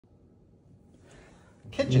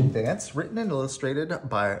Kitchen Dance, written and illustrated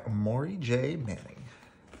by Maurie J. Manning.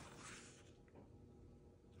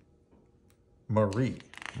 Maurie.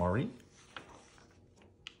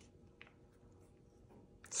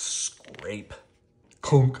 Scrape.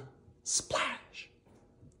 Clunk. Splash.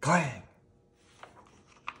 Clang.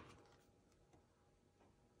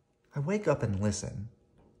 I wake up and listen.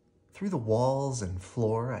 Through the walls and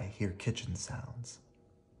floor, I hear kitchen sounds.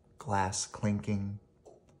 Glass clinking,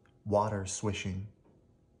 water swishing,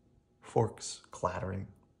 forks clattering.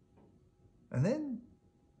 And then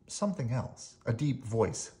something else, a deep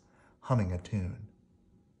voice humming a tune.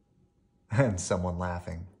 And someone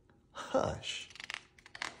laughing. Hush.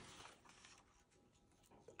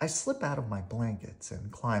 I slip out of my blankets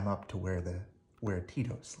and climb up to where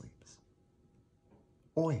Tito sleeps.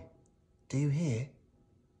 Oi, do you hear?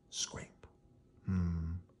 Scrape.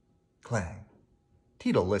 Clang.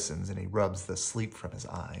 Tito listens and he rubs the sleep from his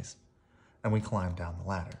eyes, and we climb down the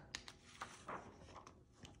ladder.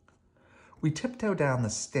 We tiptoe down the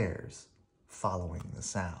stairs, following the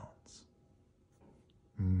sounds.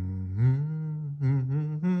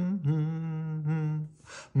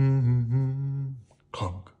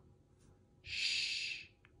 Clunk. Shh.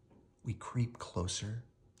 We creep closer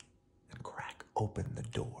and crack open the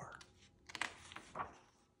door.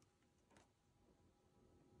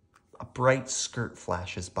 A bright skirt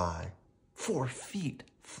flashes by. 4 feet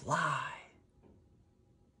fly.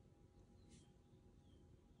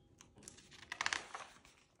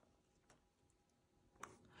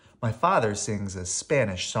 My father sings a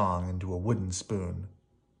Spanish song into a wooden spoon.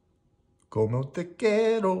 Como te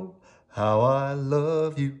quiero, how I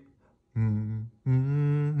love you.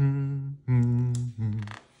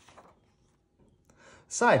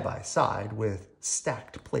 Side by side with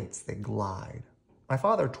stacked plates they glide. My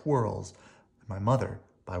father twirls, and my mother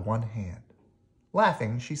by one hand.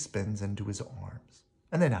 Laughing, she spins into his arms,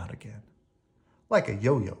 and then out again, like a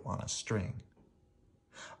yo-yo on a string.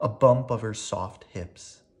 A bump of her soft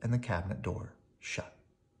hips, and the cabinet door shut.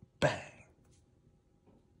 Bang!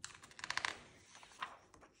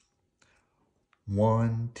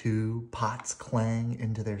 1, 2 pots clang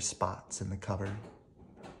into their spots in the cupboard.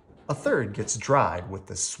 A third gets dried with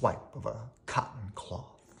the swipe of a cotton cloth.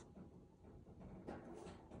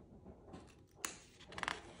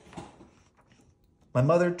 My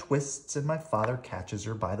mother twists and my father catches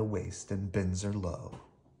her by the waist and bends her low.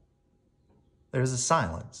 There is a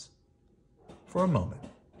silence for a moment.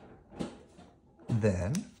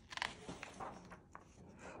 Then,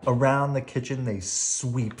 around the kitchen they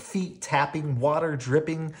sweep, feet tapping, water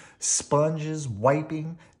dripping, sponges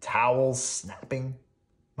wiping, towels snapping.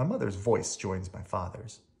 My mother's voice joins my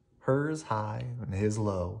father's, hers high and his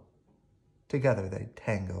low. Together they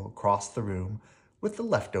tango across the room with the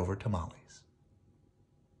leftover tamales.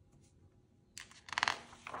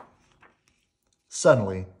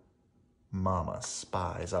 Suddenly, Mama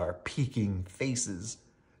spies our peeking faces.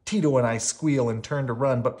 Tito and I squeal and turn to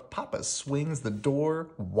run, but Papa swings the door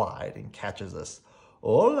wide and catches us.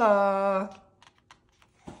 Hola!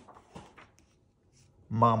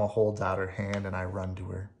 Mama holds out her hand and I run to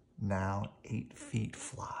her. Now 8 feet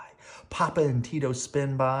fly. Papa and Tito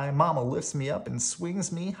spin by. Mama lifts me up and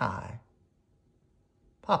swings me high.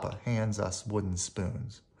 Papa hands us wooden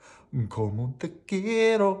spoons. Como te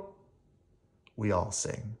quiero. We all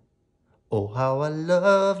sing. Oh, how I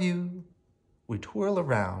love you. We twirl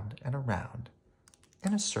around and around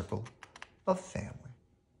in a circle of family.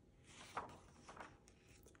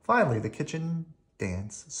 Finally, the kitchen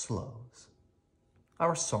dance slows.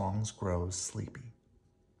 Our songs grow sleepy.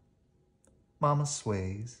 Mama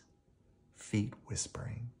sways, feet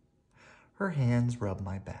whispering. Her hands rub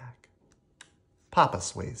my back. Papa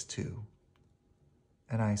sways too,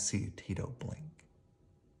 and I see Tito blink.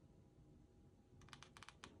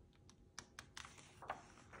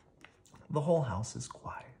 The whole house is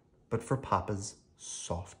quiet, but for Papa's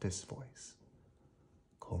softest voice.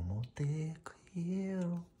 Como te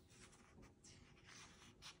quiero.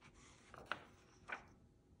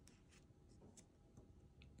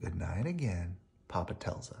 Good night again, Papa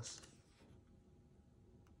tells us.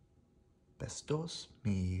 Bestos,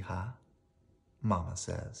 mi hija, Mama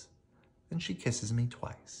says, and she kisses me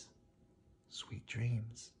twice. Sweet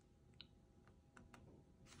dreams.